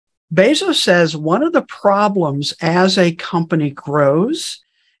Bezos says one of the problems as a company grows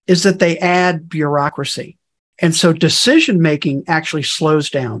is that they add bureaucracy. And so decision-making actually slows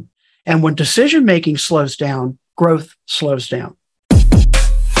down. And when decision-making slows down, growth slows down.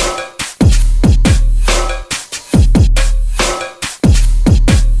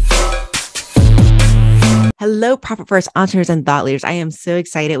 Hello, Profit First entrepreneurs and thought leaders. I am so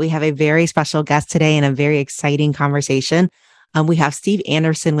excited. We have a very special guest today and a very exciting conversation. We have Steve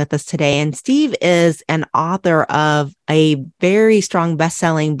Anderson with us today, and Steve is an author of a very strong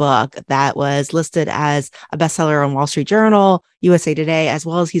best-selling book that was listed as a bestseller on Wall Street Journal, USA Today, as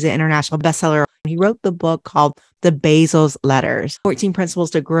well as he's an international bestseller. He wrote the book called The Bezos Letters, 14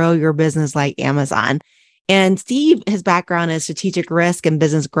 Principles to Grow Your Business Like Amazon. And Steve, his background is strategic risk and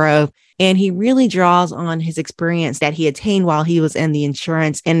business growth, and he really draws on his experience that he attained while he was in the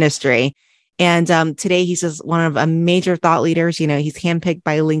insurance industry. And today he's just one of a major thought leaders. You know, he's handpicked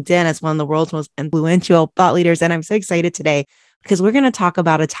by LinkedIn as one of the world's most influential thought leaders. And I'm so excited today because we're going to talk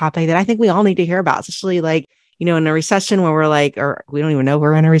about a topic that I think we all need to hear about, especially like, you know, in a recession where we're like, or we don't even know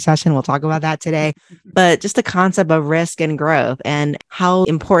we're in a recession. We'll talk about that today. But just the concept of risk and growth and how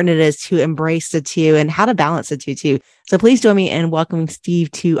important it is to embrace the two and how to balance the two too. So please join me in welcoming Steve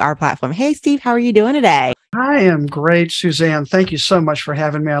to our platform. Hey, Steve, how are you doing today? I am great, Susanne. Thank you so much for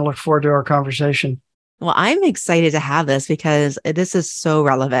having me. I look forward to our conversation. Well, I'm excited to have this because this is so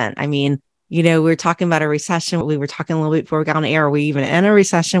relevant. I mean, you know, we're talking about a recession. We were talking a little bit before we got on air. Are we even in a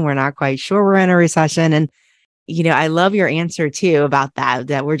recession? We're not quite sure we're in a recession. And, you know, I love your answer too about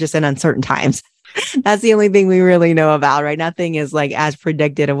that we're just in uncertain times. That's the only thing we really know about, right? Nothing is like as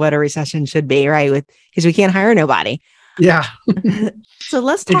predicted of what a recession should be, right? Because we can't hire nobody. Yeah. So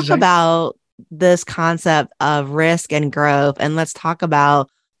let's talk about this concept of risk and growth. And let's talk about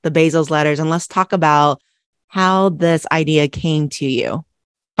the Bezos letters, and let's talk about how this idea came to you.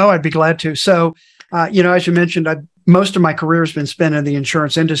 Oh, I'd be glad to. So, you know, as you mentioned, most of my career has been spent in the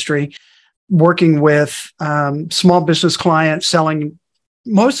insurance industry, working with small business clients, selling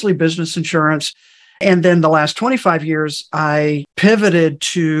mostly business insurance. And then the last 25 years, I pivoted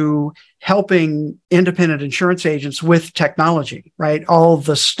to helping independent insurance agents with technology, right? All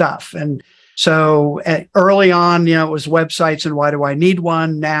the stuff. And so early on, you know, it was websites and why do I need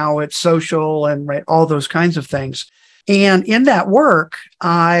one? Now it's social and right, all those kinds of things. And in that work,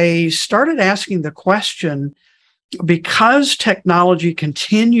 I started asking the question, because technology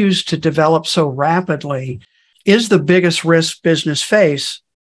continues to develop so rapidly, is the biggest risk business face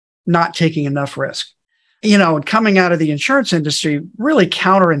not taking enough risk? You know, and coming out of the insurance industry, really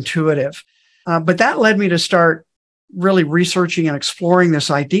counterintuitive. But that led me to start really researching and exploring this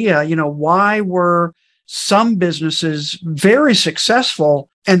idea. You know, why were some businesses very successful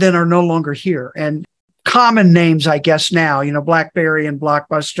and then are no longer here? And common names, I guess now, you know, BlackBerry and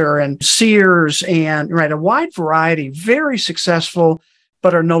Blockbuster and Sears and right, a wide variety, very successful,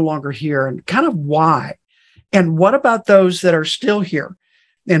 but are no longer here. And kind of why? And what about those that are still here?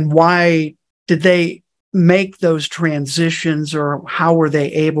 And why did they make those transitions, or how were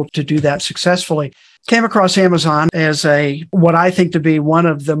they able to do that successfully? Came across Amazon as what I think to be one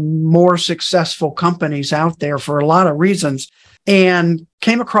of the more successful companies out there for a lot of reasons, and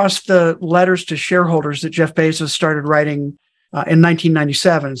came across the letters to shareholders that Jeff Bezos started writing in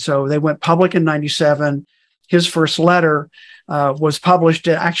 1997. So they went public in 97. His first letter was published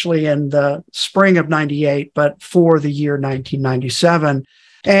actually in the spring of 98, but for the year 1997.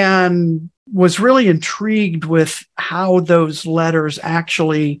 And was really intrigued with how those letters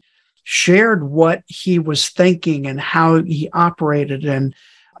actually shared what he was thinking and how he operated, and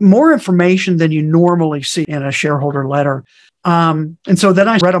more information than you normally see in a shareholder letter. And so then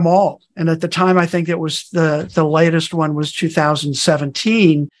I read them all. And at the time, I think it was the latest one was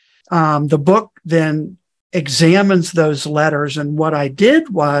 2017. The book then examines those letters. And what I did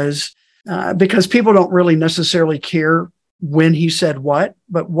was, because people don't really necessarily care when he said what,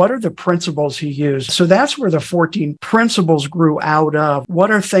 but what are the principles he used? So that's where the 14 principles grew out of.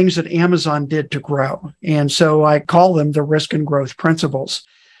 What are things that Amazon did to grow? And so I call them the risk and growth principles.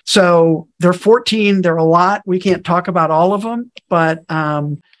 So they're 14, they're a lot. We can't talk about all of them, but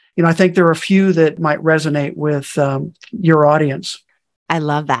you know, I think there are a few that might resonate with your audience. I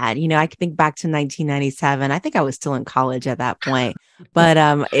love that. You know, I can think back to 1997. I think I was still in college at that point, but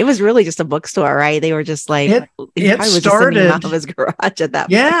it was really just a bookstore, right? They were just like, it started out of his garage at that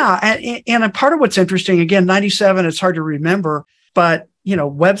point. Yeah. And a part of what's interesting, again, 97, it's hard to remember, but, you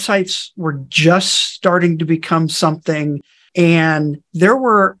know, websites were just starting to become something. And there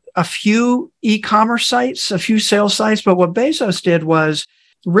were a few e-commerce sites, a few sales sites, but what Bezos did was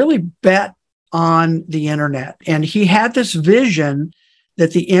really bet on the internet. And he had this vision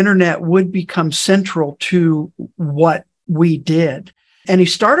that the internet would become central to what we did. And he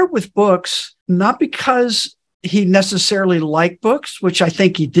started with books, not because he necessarily liked books, which I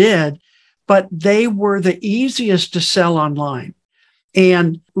think he did, but they were the easiest to sell online.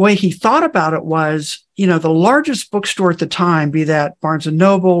 And the way he thought about it was, the largest bookstore at the time, be that Barnes and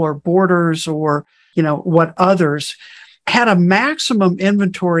Noble or Borders or, what others, had a maximum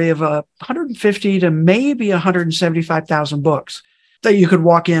inventory of 150 to maybe 175,000 books that you could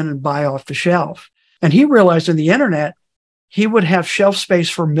walk in and buy off the shelf. And he realized in the internet, he would have shelf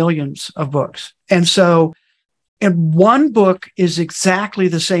space for millions of books. And so, and one book is exactly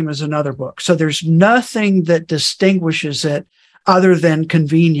the same as another book. So there's nothing that distinguishes it other than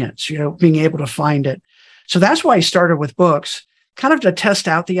convenience, being able to find it. So that's why he started with books, kind of to test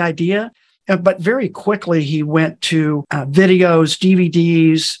out the idea. But very quickly, he went to videos,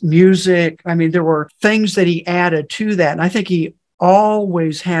 DVDs, music. I mean, there were things that he added to that. And I think he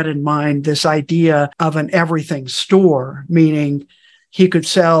always had in mind this idea of an everything store, meaning he could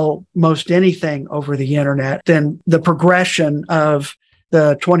sell most anything over the internet. Then the progression of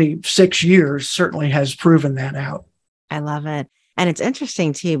the 26 years certainly has proven that out. I love it. And it's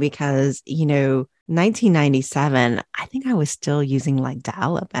interesting too, because, 1997, I think I was still using like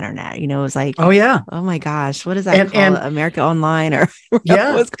dial-up internet. It was like, oh yeah, oh my gosh, what is that called? America Online or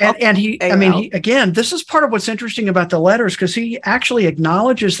yeah. And he, again, this is part of what's interesting about the letters, because he actually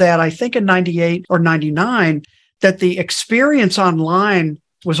acknowledges that I think in 98 or 99, that the experience online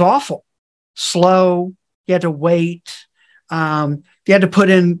was awful, slow. You had to wait. You had to put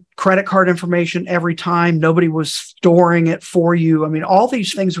in credit card information every time. Nobody was storing it for you. I mean, all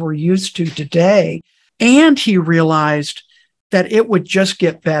these things we're used to today. And he realized that it would just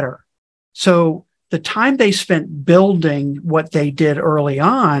get better. So the time they spent building what they did early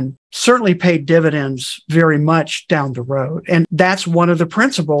on certainly paid dividends very much down the road. And that's one of the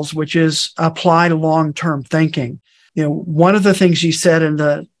principles, which is apply long-term thinking. One of the things he said in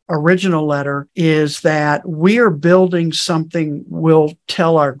the original letter is that we are building something we'll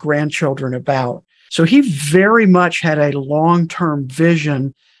tell our grandchildren about. So he very much had a long-term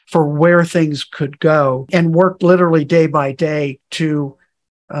vision for where things could go and worked literally day by day to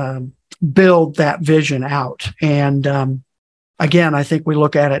build that vision out. And again, I think we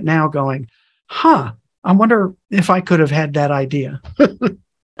look at it now going, I wonder if I could have had that idea.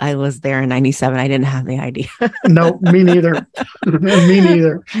 I was there in 97. I didn't have the idea. No, me neither. Me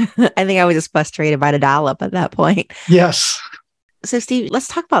neither. I think I was just frustrated by the dial-up at that point. Yes. So Steve, let's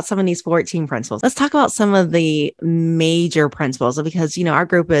talk about some of these 14 principles. Let's talk about some of the major principles because, our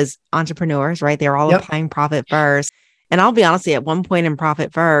group is entrepreneurs, right? They're all applying profit first. And I'll be honest, at one point in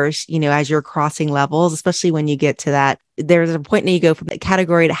profit first, as you're crossing levels, especially when you get to that, there's a point that you go from the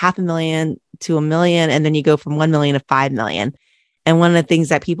category to $500,000 to $1 million, and then you go from 1 million to 5 million. And one of the things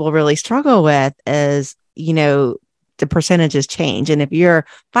that people really struggle with is, the percentages change. And if you're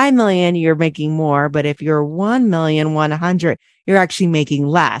 5 million, you're making more. But if you're 1,100,000, you're actually making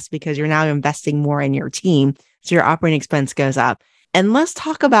less because you're now investing more in your team. So your operating expense goes up. And let's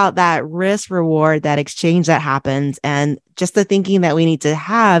talk about that risk reward, that exchange that happens, and just the thinking that we need to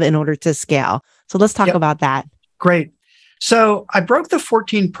have in order to scale. So let's talk about that. Great. So I broke the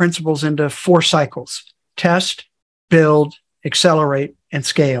 14 principles into 4 cycles: test, build, accelerate, and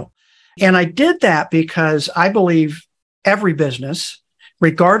scale. And I did that because I believe every business,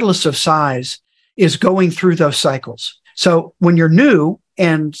 regardless of size, is going through those cycles. So when you're new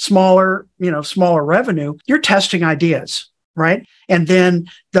and smaller revenue, you're testing ideas, right? And then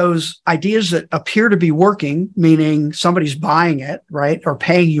those ideas that appear to be working, meaning somebody's buying it, right, or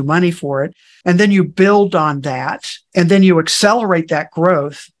paying you money for it. And then you build on that, and then you accelerate that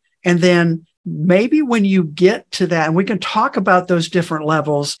growth. And then maybe when you get to that, and we can talk about those different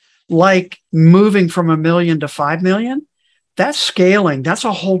levels, like moving from 1 million to 5 million, that's scaling. That's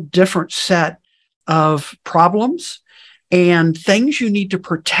a whole different set of problems and things you need to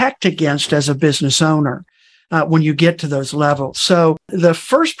protect against as a business owner when you get to those levels. So the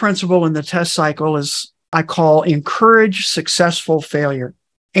first principle in the test cycle is, I call, encourage successful failure.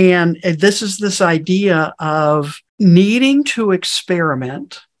 And this is this idea of needing to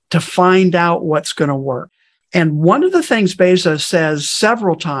experiment to find out what's going to work. And one of the things Bezos says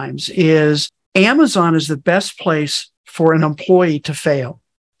several times is Amazon is the best place for an employee to fail,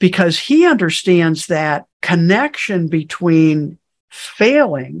 because he understands that connection between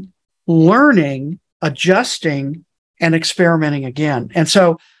failing, learning, adjusting, and experimenting again. And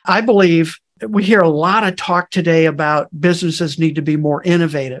so I believe we hear a lot of talk today about businesses need to be more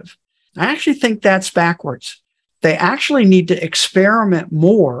innovative. I actually think that's backwards. They actually need to experiment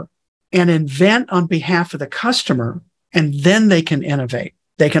more and invent on behalf of the customer and then they can innovate.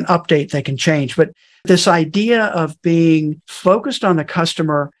 They can update, they can change. But this idea of being focused on the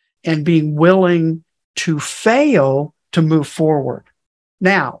customer and being willing to fail to move forward.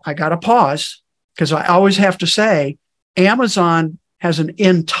 Now, I got to pause because I always have to say, Amazon has an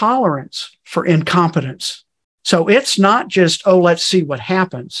intolerance for incompetence. So it's not just, oh, let's see what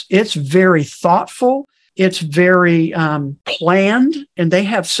happens. It's very thoughtful. It's very planned, and they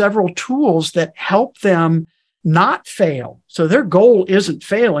have several tools that help them not fail. So their goal isn't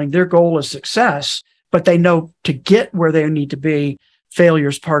failing. Their goal is success, but they know to get where they need to be, failure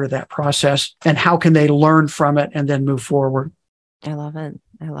is part of that process. And how can they learn from it and then move forward? I love it.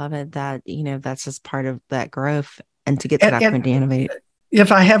 I love it that, that's just part of that growth and to get to that point to innovate.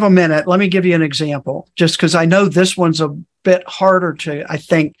 If I have a minute, let me give you an example, just because I know this one's a bit harder to, I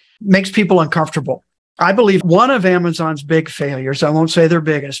think, makes people uncomfortable. I believe one of Amazon's big failures, I won't say their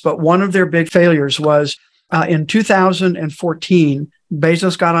biggest, but one of their big failures was in 2014,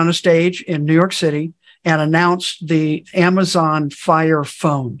 Bezos got on a stage in New York City and announced the Amazon Fire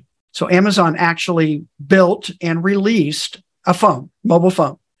phone. So Amazon actually built and released a phone, mobile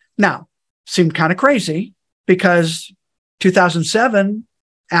phone. Now, seemed kind of crazy because 2007,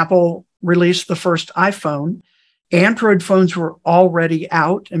 Apple released the first iPhone. Android phones were already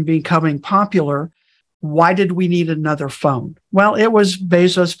out and becoming popular. Why did we need another phone? Well, it was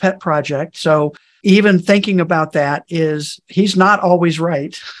Bezos' pet project. So even thinking about that he's not always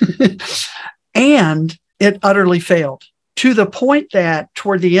right. And it utterly failed to the point that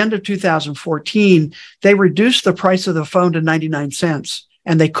toward the end of 2014, they reduced the price of the phone to 99 cents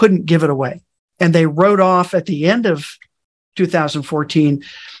and they couldn't give it away. And they wrote off at the end of 2014,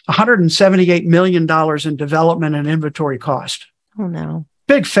 $178 million in development and inventory cost. Oh, no.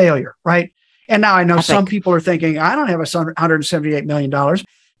 Big failure, right? And now I know Epic. Some people are thinking, I don't have $178 million.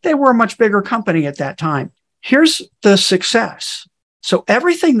 They were a much bigger company at that time. Here's the success. So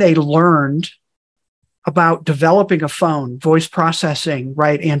everything they learned about developing a phone, voice processing,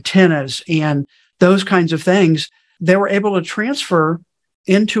 right, antennas, and those kinds of things, they were able to transfer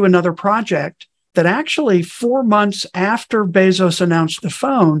into another project that actually 4 months after Bezos announced the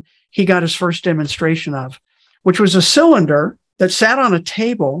phone, he got his first demonstration of, which was a cylinder that sat on a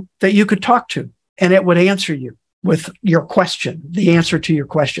table that you could talk to, and it would answer you with your question, the answer to your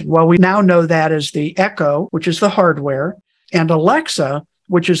question. Well, we now know that as the Echo, which is the hardware, and Alexa,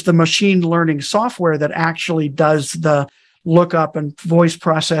 which is the machine learning software that actually does the lookup and voice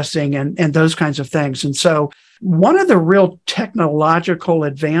processing and those kinds of things. And so one of the real technological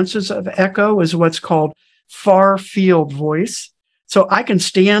advances of Echo is what's called far field voice. So I can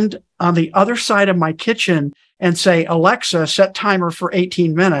stand on the other side of my kitchen and say, Alexa, set timer for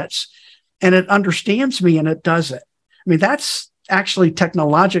 18 minutes. And it understands me and it does it. I mean, that's actually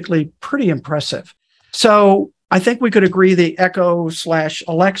technologically pretty impressive. So I think we could agree the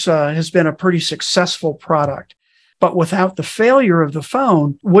Echo/Alexa has been a pretty successful product. But without the failure of the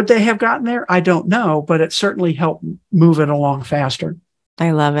phone, would they have gotten there? I don't know, but it certainly helped move it along faster. I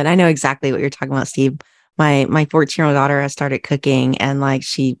love it. I know exactly what you're talking about, Steve. My 14-year-old daughter has started cooking and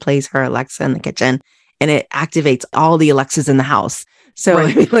she plays her Alexa in the kitchen and it activates all the Alexas in the house. So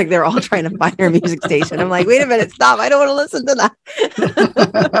right. I mean, they're all trying to find her music station. I'm like, wait a minute, stop. I don't want to listen to that.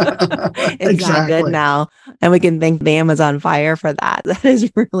 It's Exactly. not good now. And we can thank the Amazon Fire for that. That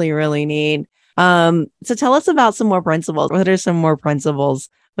is really, really neat. So tell us about some more principles. What are some more principles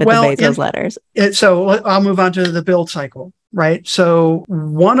with the Bezos letters? So I'll move on to the build cycle, right? So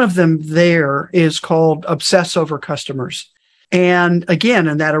one of them there is called obsess over customers. And again,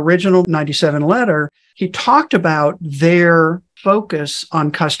 in that original 97 letter, he talked about their focus on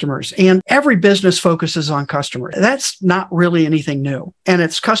customers, and every business focuses on customers. That's not really anything new. And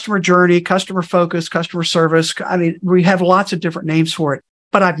it's customer journey, customer focus, customer service. I mean, we have lots of different names for it,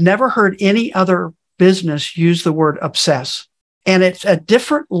 but I've never heard any other business use the word obsess. And it's a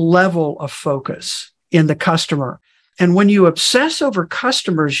different level of focus in the customer. And when you obsess over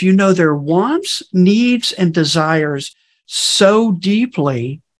customers, you know their wants, needs, and desires so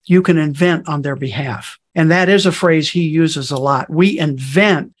deeply, you can invent on their behalf. And that is a phrase he uses a lot. We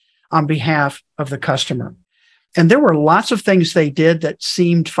invent on behalf of the customer. And there were lots of things they did that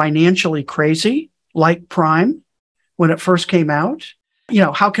seemed financially crazy, like Prime when it first came out.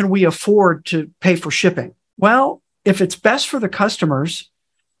 How can we afford to pay for shipping? Well, if it's best for the customers,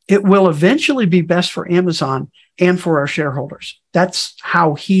 it will eventually be best for Amazon and for our shareholders. That's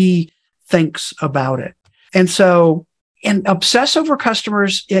how he thinks about it. And so, and obsess over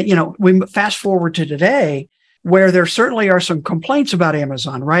customers, we fast forward to today, where there certainly are some complaints about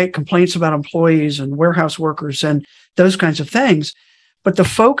Amazon, right? Complaints about employees and warehouse workers and those kinds of things. But the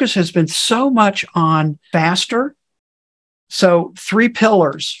focus has been so much on faster, So 3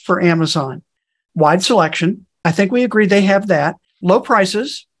 pillars for Amazon: wide selection. I think we agree they have that. Low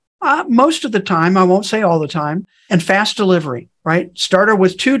prices, most of the time, I won't say all the time, and fast delivery, right? Started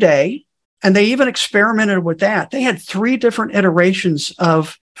with 2-day, and they even experimented with that. They had 3 different iterations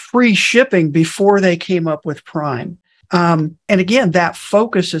of free shipping before they came up with Prime. And again, that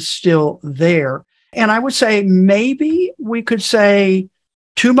focus is still there. And I would say maybe we could say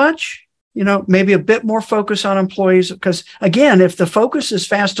too much, maybe a bit more focus on employees. Because again, if the focus is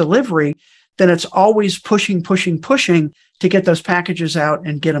fast delivery, then it's always pushing to get those packages out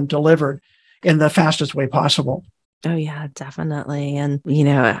and get them delivered in the fastest way possible. Oh, yeah, definitely. And,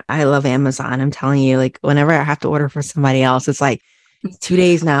 I love Amazon. I'm telling you, like, whenever I have to order for somebody else, it's like, it's 2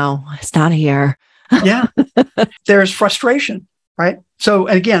 days now. It's not here. Yeah. There's frustration, right? So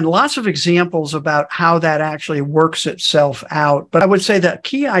again, lots of examples about how that actually works itself out. But I would say that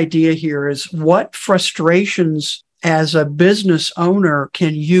key idea here is what frustrations as a business owner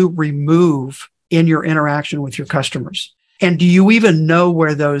can you remove in your interaction with your customers? And do you even know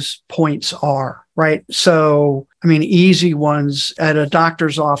where those points are, right? So, easy ones at a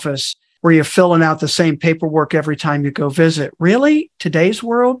doctor's office where you're filling out the same paperwork every time you go visit. Really? Today's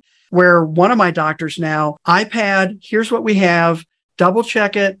world? Where one of my doctors now, iPad, here's what we have, double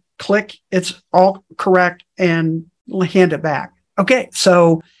check it, click, it's all correct, and hand it back. Okay,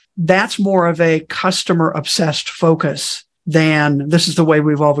 so that's more of a customer obsessed focus than this is the way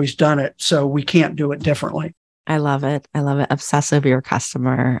we've always done it, so we can't do it differently. I love it. Obsess over your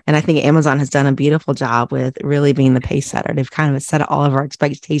customer. And I think Amazon has done a beautiful job with really being the pace setter. They've kind of set all of our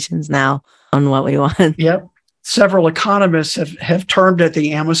expectations now on what we want. Yep. Several economists have termed it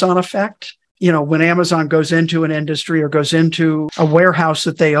the Amazon effect. When Amazon goes into an industry or goes into a warehouse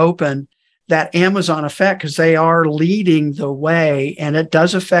that they open, that Amazon effect, because they are leading the way, and it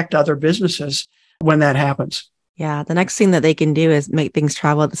does affect other businesses when that happens. Yeah. The next thing that they can do is make things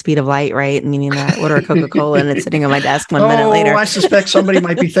travel at the speed of light, right? Meaning that I order a Coca-Cola and it's sitting on my desk 1 minute later. I suspect somebody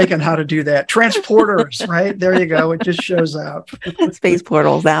might be thinking how to do that. Transporters, right? There you go. It just shows up. Space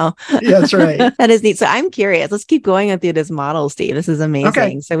portals now. Yeah, that's right. That is neat. So I'm curious. Let's keep going through this model, Steve. This is amazing.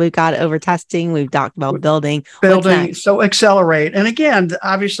 Okay. So we've got over testing. We've talked about building. So accelerate. And again,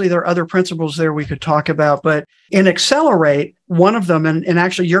 obviously there are other principles there we could talk about, but in accelerate, one of them, and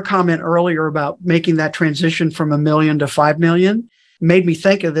actually your comment earlier about making that transition from 1 million to 5 million made me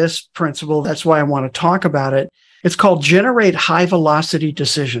think of this principle. That's why I want to talk about it. It's called generate high velocity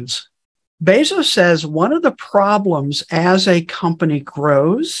decisions. Bezos says one of the problems as a company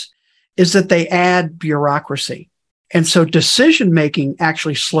grows is that they add bureaucracy. And so decision-making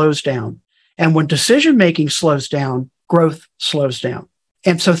actually slows down. And when decision-making slows down, growth slows down.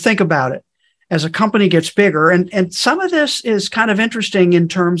 And so think about it. As a company gets bigger, and some of this is kind of interesting in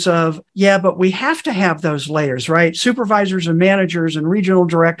terms of, but we have to have those layers, right? Supervisors and managers and regional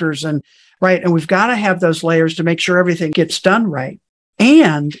directors and we've got to have those layers to make sure everything gets done right.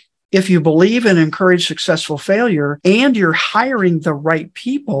 And if you believe and encourage successful failure and you're hiring the right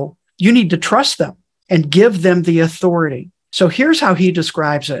people, you need to trust them and give them the authority. So here's how he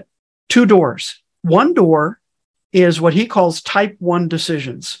describes it. 2 doors. One door is what he calls type 1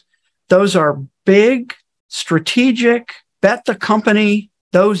 decisions. Those are big, strategic, bet the company.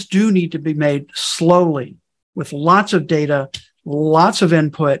 Those do need to be made slowly with lots of data, lots of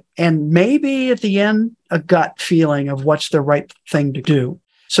input, and maybe at the end, a gut feeling of what's the right thing to do.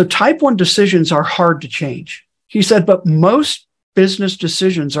 So type 1 decisions are hard to change. He said, but most business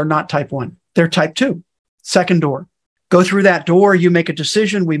decisions are not type 1. They're type 2. Second door. Go through that door, you make a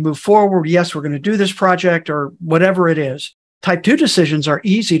decision, we move forward. Yes, we're going to do this project or whatever it is. Type 2 decisions are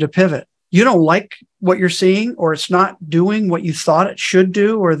easy to pivot. You don't like what you're seeing, or it's not doing what you thought it should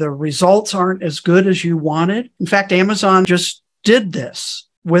do, or the results aren't as good as you wanted. In fact, Amazon just did this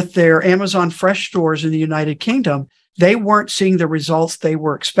with their Amazon Fresh stores in the United Kingdom. They weren't seeing the results they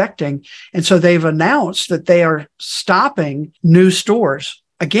were expecting. And so they've announced that they are stopping new stores.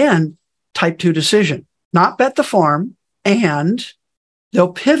 Again, type 2 decision, not bet the farm, and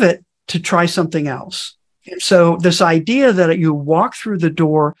they'll pivot to try something else. And so this idea that you walk through the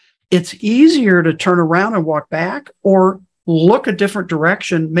door, it's easier to turn around and walk back or look a different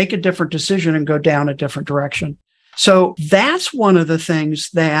direction, make a different decision and go down a different direction. So that's one of the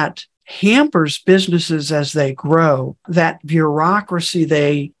things that hampers businesses as they grow, that bureaucracy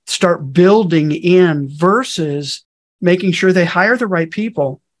they start building in versus making sure they hire the right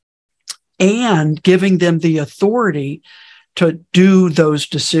people and giving them the authority to do those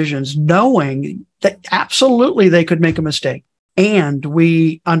decisions, knowing that absolutely they could make a mistake. And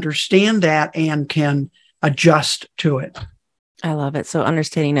we understand that and can adjust to it. I love it. So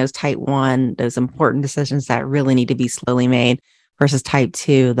understanding those type one, those important decisions that really need to be slowly made versus type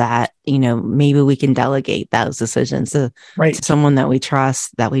two that, maybe we can delegate those decisions to someone that we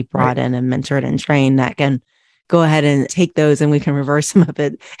trust, that we brought in and mentored and trained that can go ahead and take those and we can reverse some of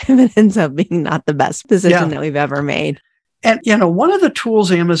it if it ends up being not the best decision that we've ever made. And, one of the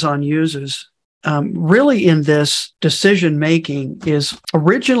tools Amazon uses really in this decision making is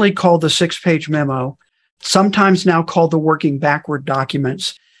originally called the 6-page memo, sometimes now called the working backward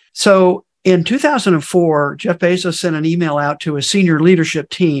documents. So in 2004, Jeff Bezos sent an email out to a senior leadership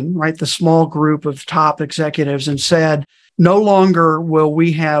team, right, the small group of top executives, and said, no longer will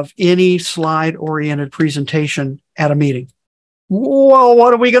we have any slide-oriented presentation at a meeting. Well,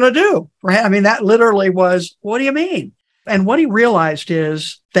 what are we going to do? Right? I mean, that literally was, what do you mean? And what he realized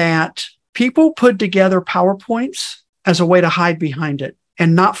is that people put together PowerPoints as a way to hide behind it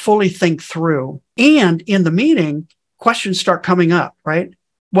and not fully think through. And in the meeting, questions start coming up, right?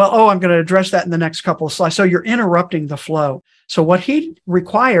 Well, I'm going to address that in the next couple of slides. So you're interrupting the flow. So what he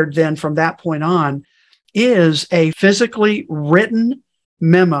required then from that point on is a physically written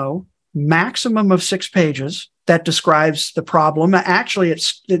memo, maximum of 6 pages, that describes the problem. Actually,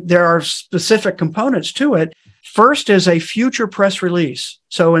 there are specific components to it. First is a future press release.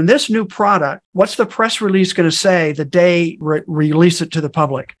 So in this new product, what's the press release going to say the day release it to the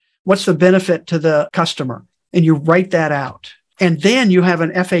public? What's the benefit to the customer? And you write that out. And then you have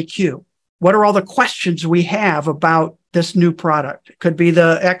an FAQ. What are all the questions we have about this new product? It could be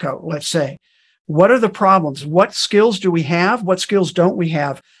the Echo, let's say. What are the problems? What skills do we have? What skills don't we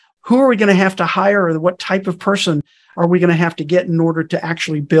have? Who are we going to have to hire? Or what type of person are we going to have to get in order to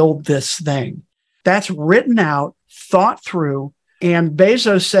actually build this thing? That's written out, thought through, and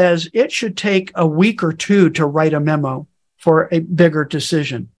Bezos says it should take a week or two to write a memo for a bigger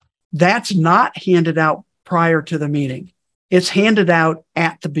decision. That's not handed out prior to the meeting. It's handed out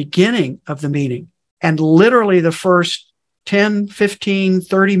at the beginning of the meeting. And literally the first 10, 15,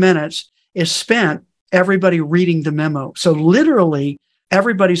 30 minutes is spent everybody reading the memo. So literally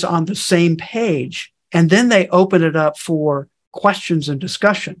everybody's on the same page. And then they open it up for questions and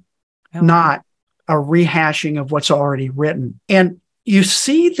discussion, not a rehashing of what's already written. And you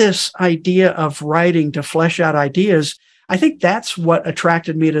see this idea of writing to flesh out ideas. I think that's what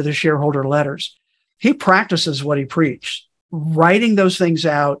attracted me to the shareholder letters. He practices what he preached, writing those things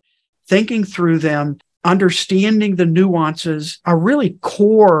out, thinking through them, understanding the nuances are really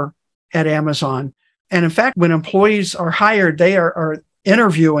core at Amazon. And in fact, when employees are hired, they are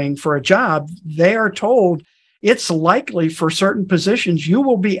interviewing for a job, they are told it's likely for certain positions you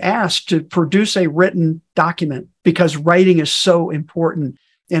will be asked to produce a written document because writing is so important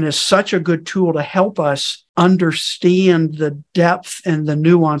and is such a good tool to help us understand the depth and the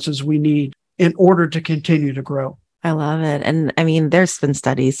nuances we need in order to continue to grow. I love it. And I mean, there's been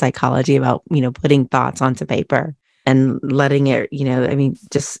studies, psychology about, putting thoughts onto paper and letting it,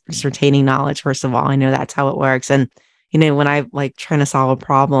 just retaining knowledge, first of all. I know that's how it works. And, when I trying to solve a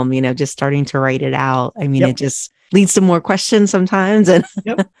problem, just starting to write it out, it just leads to more questions sometimes and,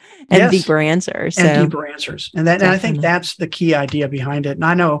 and deeper answers. And deeper answers. And I think that's the key idea behind it. And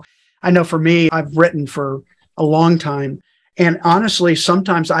I know for me, I've written for a long time. And honestly,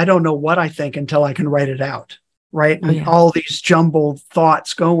 sometimes I don't know what I think until I can write it out. Right. And all these jumbled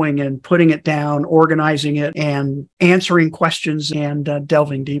thoughts going and putting it down, organizing it and answering questions and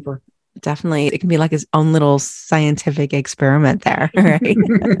delving deeper. Definitely. It can be like his own little scientific experiment there. Right.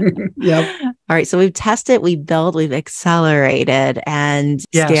 Yep. All right. So we've tested, we've built, we've accelerated and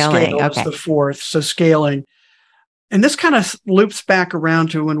scaling. Okay. The fourth. So scaling. And this kind of loops back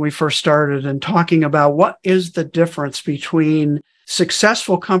around to when we first started and talking about what is the difference between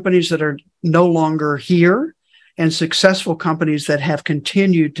successful companies that are no longer here and successful companies that have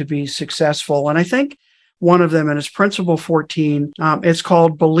continued to be successful. And I think one of them, and it's Principle 14, it's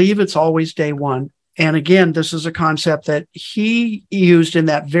called Believe It's Always Day One. And again, this is a concept that he used in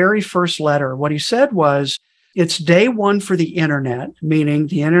that very first letter. What he said was, it's day one for the internet, meaning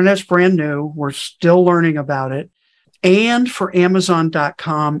the internet's brand new. We're still learning about it. And for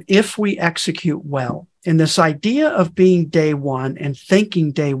Amazon.com, if we execute well. And this idea of being day one and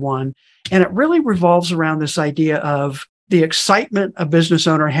thinking day one, and it really revolves around this idea of the excitement a business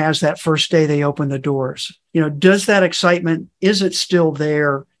owner has that first day they open the doors. Does that excitement, is it still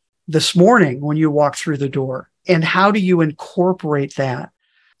there this morning when you walk through the door? And how do you incorporate that?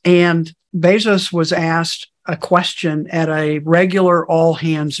 And Bezos was asked a question at a regular all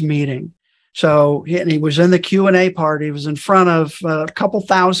hands meeting. So he was in the Q&A part. He was in front of a couple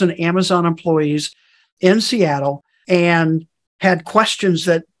thousand Amazon employees in Seattle and had questions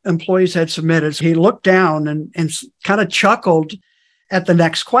that employees had submitted. So he looked down and kind of chuckled at the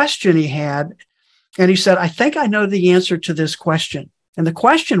next question he had. And he said, I think I know the answer to this question. And the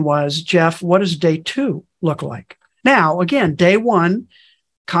question was, Jeff, what does day 2 look like? Now, again, day 1,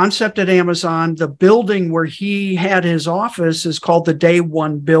 concept at Amazon, the building where he had his office is called the Day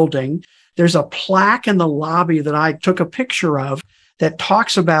 1 building. There's a plaque in the lobby that I took a picture of that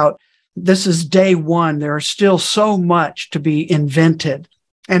talks about this is day 1. There is still so much to be invented.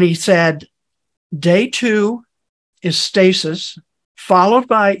 And he said, day 2 is stasis, followed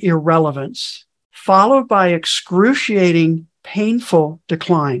by irrelevance, followed by excruciating, painful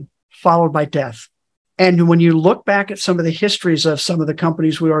decline, followed by death. And when you look back at some of the histories of some of the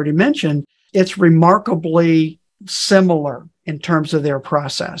companies we already mentioned, it's remarkably similar in terms of their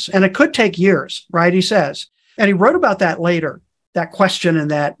process. And it could take years, right? He says. And he wrote about that later, that question and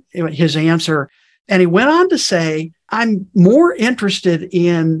that his answer. And he went on to say, I'm more interested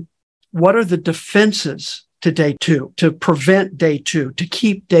in what are the defenses to day 2, to prevent day 2, to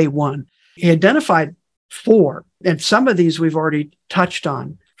keep day 1. He identified 4, and some of these we've already touched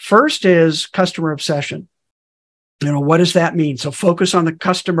on. First is customer obsession. What does that mean? So focus on the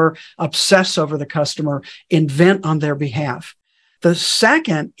customer, obsess over the customer, invent on their behalf. The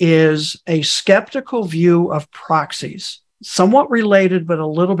second is a skeptical view of proxies, somewhat related, but a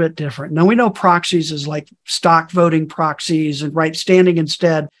little bit different. Now we know proxies is like stock voting proxies and right standing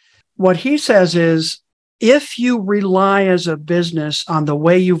instead. What he says is, if you rely as a business on the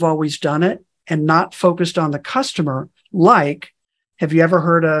way you've always done it and not focused on the customer, like, have you ever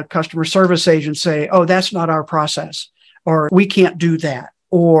heard a customer service agent say, oh, that's not our process, or we can't do that,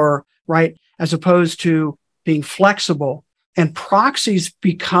 or, right, as opposed to being flexible. And proxies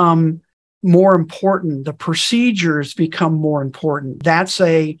become more important. The procedures become more important. That's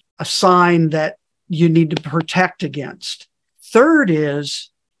a sign that you need to protect against. Third is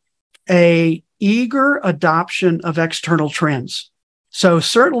a eager adoption of external trends. So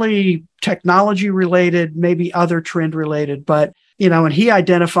certainly technology related, maybe other trend related, but and he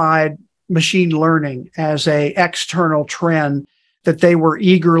identified machine learning as a external trend that they were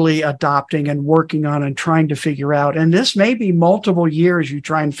eagerly adopting and working on and trying to figure out. And this may be multiple years you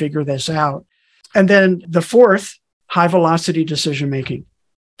try and figure this out. And then the fourth, high velocity decision-making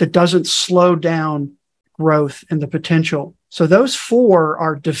that doesn't slow down growth and the potential. So those 4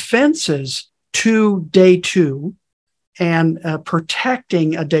 are defenses to day 2 and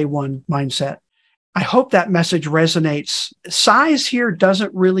protecting a day 1 mindset. I hope that message resonates. Size here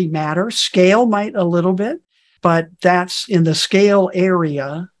doesn't really matter. Scale might a little bit, but that's in the scale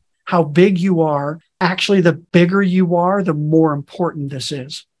area, how big you are. Actually, the bigger you are, the more important this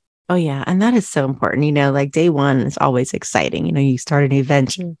is. Oh, yeah. And that is so important. Like day 1 is always exciting. You start a new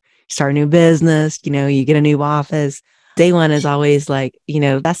venture, you start a new business, you get a new office. Day 1 is always like,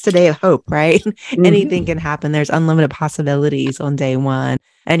 that's the day of hope, right? Mm-hmm. Anything can happen. There's unlimited possibilities on day 1.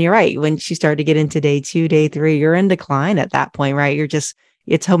 And you're right. Once you start to get into day 2, day 3, you're in decline at that point, right? It's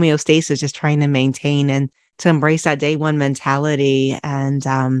homeostasis, just trying to maintain and to embrace that day 1 mentality.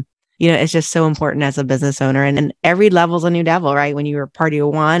 And, it's just so important as a business owner. And every level's a new devil, right? When you're party of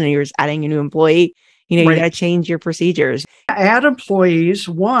 1 and you're just adding a new employee, you got to change your procedures. Add employees.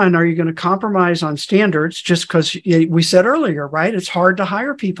 1, are you going to compromise on standards just because we said earlier, right? It's hard to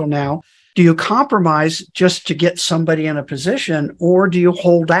hire people now. Do you compromise just to get somebody in a position, or do you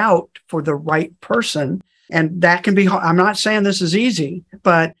hold out for the right person? And that can be, I'm not saying this is easy,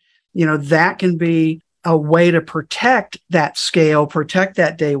 but that can be a way to protect that scale, protect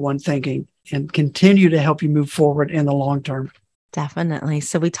that day 1 thinking, and continue to help you move forward in the long term. Definitely.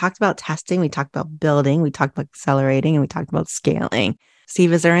 So we talked about testing, we talked about building, we talked about accelerating, and we talked about scaling.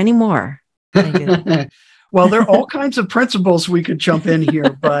 Steve, is there any more? Well, there are all kinds of principles we could jump in here,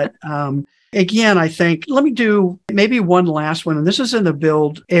 but again, I think, let me do maybe one last one, and this is in the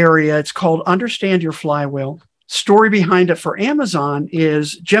build area. It's called Understand Your Flywheel. Story behind it for Amazon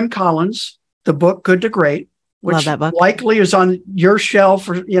is Jim Collins, the book Good to Great, which likely is on your shelf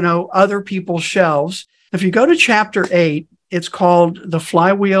or other people's shelves. If you go to chapter 8, it's called The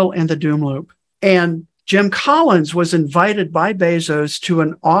Flywheel and the Doom Loop. And Jim Collins was invited by Bezos to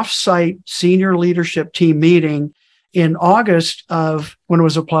an off-site senior leadership team meeting in August of, when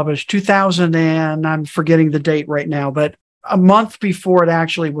was it published? 2000, and I'm forgetting the date right now, but a month before it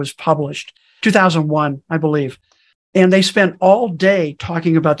actually was published, 2001, I believe. And they spent all day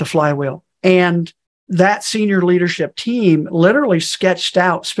talking about the flywheel. And that senior leadership team literally spent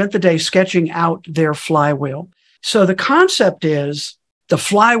the day sketching out their flywheel. So the concept is the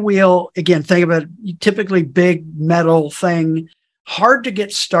flywheel, again, think about it, typically big metal thing, hard to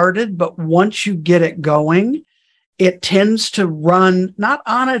get started, but once you get it going, it tends to run not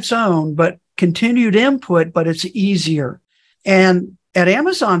on its own, but continued input, but it's easier. And at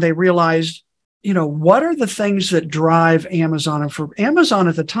Amazon, they realized, what are the things that drive Amazon? And for Amazon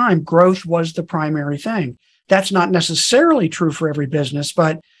at the time, growth was the primary thing. That's not necessarily true for every business,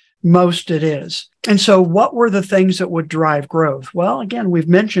 but most it is. And so what were the things that would drive growth? Well, again, we've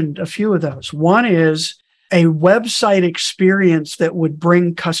mentioned a few of those. One is a website experience that would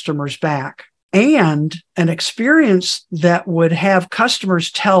bring customers back, and an experience that would have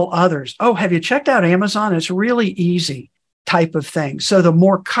customers tell others, oh, have you checked out Amazon? It's really easy, type of thing. So the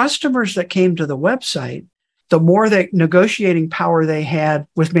more customers that came to the website, the more negotiating power they had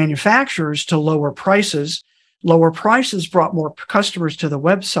with manufacturers to lower prices. Lower prices brought more customers to the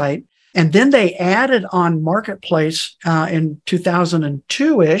website. And then they added on Marketplace in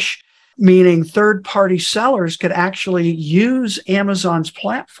 2002-ish, meaning third-party sellers could actually use Amazon's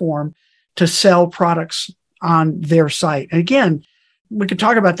platform to sell products on their site. And again, we could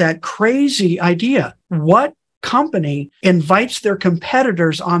talk about that crazy idea. What company invites their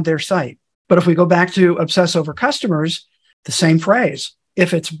competitors on their site? But if we go back to obsess over customers, the same phrase.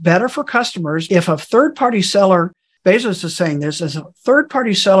 If it's better for customers, if a third-party seller, Bezos is saying this, as a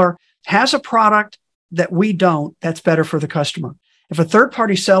third-party seller has a product that we don't, that's better for the customer. If a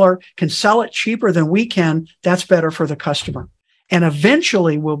third-party seller can sell it cheaper than we can, that's better for the customer. And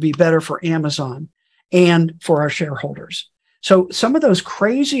eventually will be better for Amazon and for our shareholders. So some of those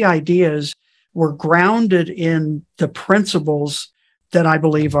crazy ideas were grounded in the principles that I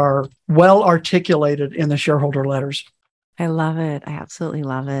believe are well articulated in the shareholder letters. I love it. I absolutely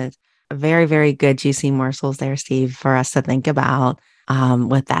love it. Very, very good, juicy morsels there, Steve, for us to think about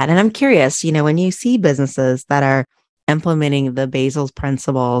with that. And I'm curious, when you see businesses that are implementing the Bezos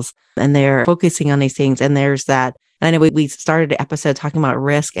principles and they're focusing on these things, and there's that, and I know we started the episode talking about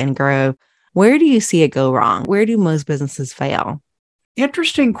risk and growth. Where do you see it go wrong? Where do most businesses fail?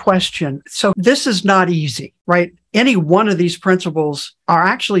 Interesting question. So this is not easy, right? Any one of these principles are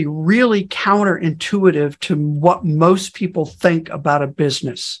actually really counterintuitive to what most people think about a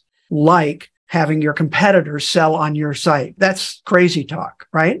business, like having your competitors sell on your site. That's crazy talk,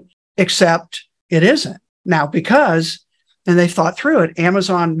 right? Except it isn't. Now, and they've thought through it,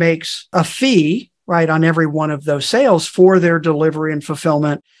 Amazon makes a fee, right, on every one of those sales for their delivery and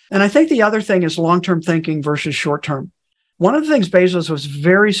fulfillment. And I think the other thing is long-term thinking versus short-term. One of the things Bezos was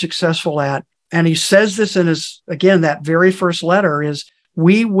very successful at, and he says this in his, again, that very first letter, is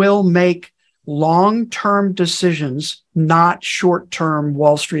we will make long-term decisions, not short-term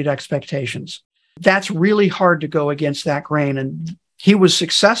Wall Street expectations. That's really hard to go against that grain. And he was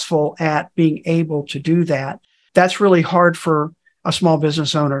successful at being able to do that. That's really hard for a small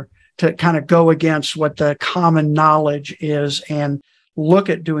business owner to kind of go against what the common knowledge is and look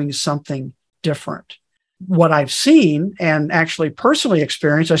at doing something different. What I've seen and actually personally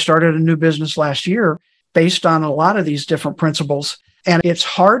experienced, I started a new business last year based on a lot of these different principles. And it's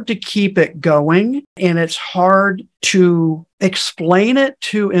hard to keep it going, and it's hard to explain it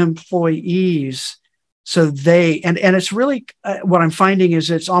to employees. So and it's really, what I'm finding is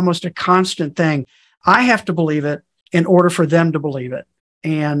it's almost a constant thing. I have to believe it in order for them to believe it,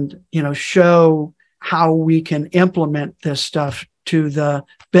 and, show how we can implement this stuff to the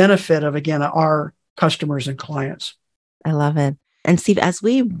benefit of, again, our customers and clients. I love it. And Steve, as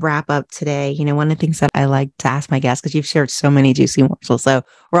we wrap up today, one of the things that I like to ask my guests, because you've shared so many juicy morsels, so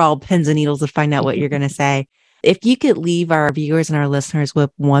we're all pins and needles to find out what you're going to say. If you could leave our viewers and our listeners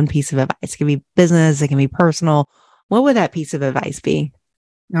with one piece of advice, it can be business, it can be personal, what would that piece of advice be?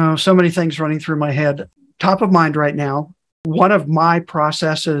 Oh, so many things running through my head. Top of mind right now, one of my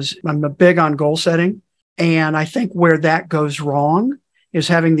processes, I'm big on goal setting. And I think where that goes wrong is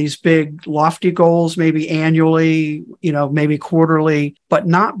having these big lofty goals, maybe annually, maybe quarterly, but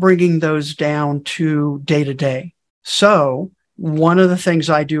not bringing those down to day to day. So one of the things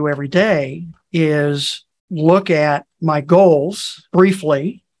I do every day is look at my goals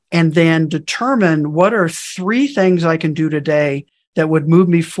briefly and then determine what are 3 things I can do today that would move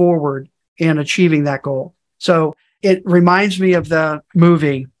me forward in achieving that goal. So it reminds me of the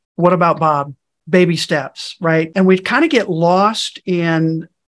movie, What About Bob? Baby steps, right? And we kind of get lost in,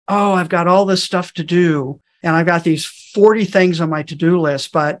 I've got all this stuff to do, and I've got these 40 things on my to-do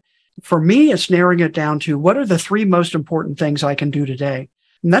list. But for me, it's narrowing it down to what are the 3 most important things I can do today?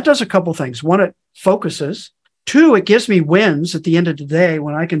 And that does a couple things. 1, it focuses. 2, it gives me wins at the end of the day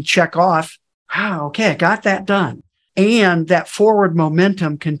when I can check off, okay, I got that done. And that forward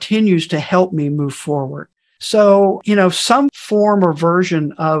momentum continues to help me move forward. So, some form or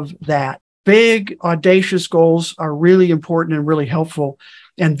version of that. Big, audacious goals are really important and really helpful.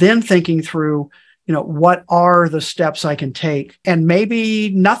 And then thinking through, what are the steps I can take? And maybe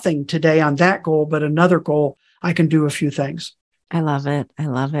nothing today on that goal, but another goal, I can do a few things. I love it. I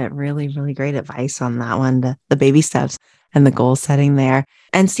love it. Really, really great advice on that one, the baby steps and the goal setting there.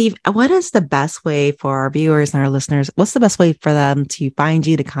 And Steve, what is the best way for our viewers and our listeners? What's the best way for them to find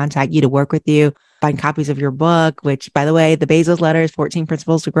you, to contact you, to work with you, find copies of your book, which, by the way, the Bezos Letters, 14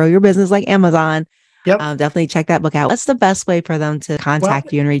 Principles to Grow Your Business Like Amazon. Yep. Definitely check that book out. What's the best way for them to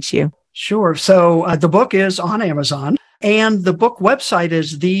contact you and reach you? Sure. So the book is on Amazon, and the book website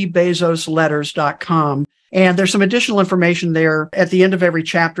is thebezosletters.com. And there's some additional information there. At the end of every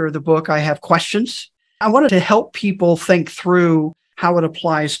chapter of the book, I have questions. I wanted to help people think through how it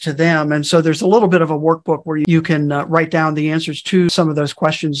applies to them. And so there's a little bit of a workbook where you can write down the answers to some of those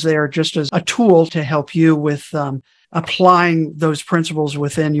questions there, just as a tool to help you with applying those principles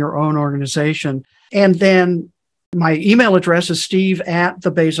within your own organization. And then my email address is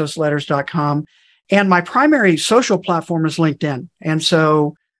steve@thebezosletters.com. And my primary social platform is LinkedIn. And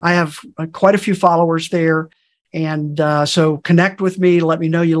so I have quite a few followers there. And so connect with me. Let me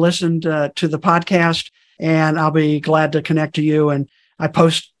know you listened to the podcast, and I'll be glad to connect to you. And I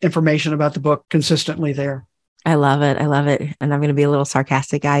post information about the book consistently there. I love it. I love it. And I'm going to be a little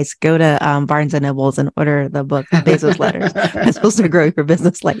sarcastic, guys. Go to Barnes and Nobles and order the book, Bezos Letters. It's supposed to grow your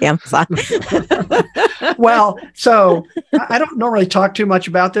business like Amazon. Well, so I don't normally talk too much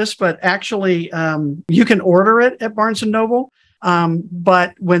about this, but actually you can order it at Barnes and Noble.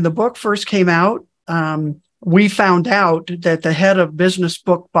 But when the book first came out, we found out that the head of business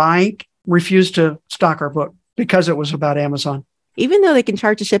book buying refused to stock our book because it was about Amazon. Even though they can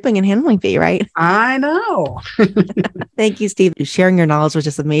charge a shipping and handling fee, right? I know. Thank you, Steve. Sharing your knowledge was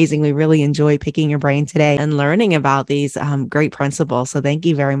just amazing. We really enjoyed picking your brain today and learning about these great principles. So thank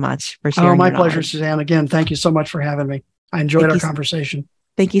you very much for sharing. Oh, my pleasure, Susanne. Again, thank you so much for having me. I enjoyed our conversation.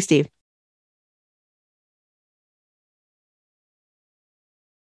 Thank you, Steve.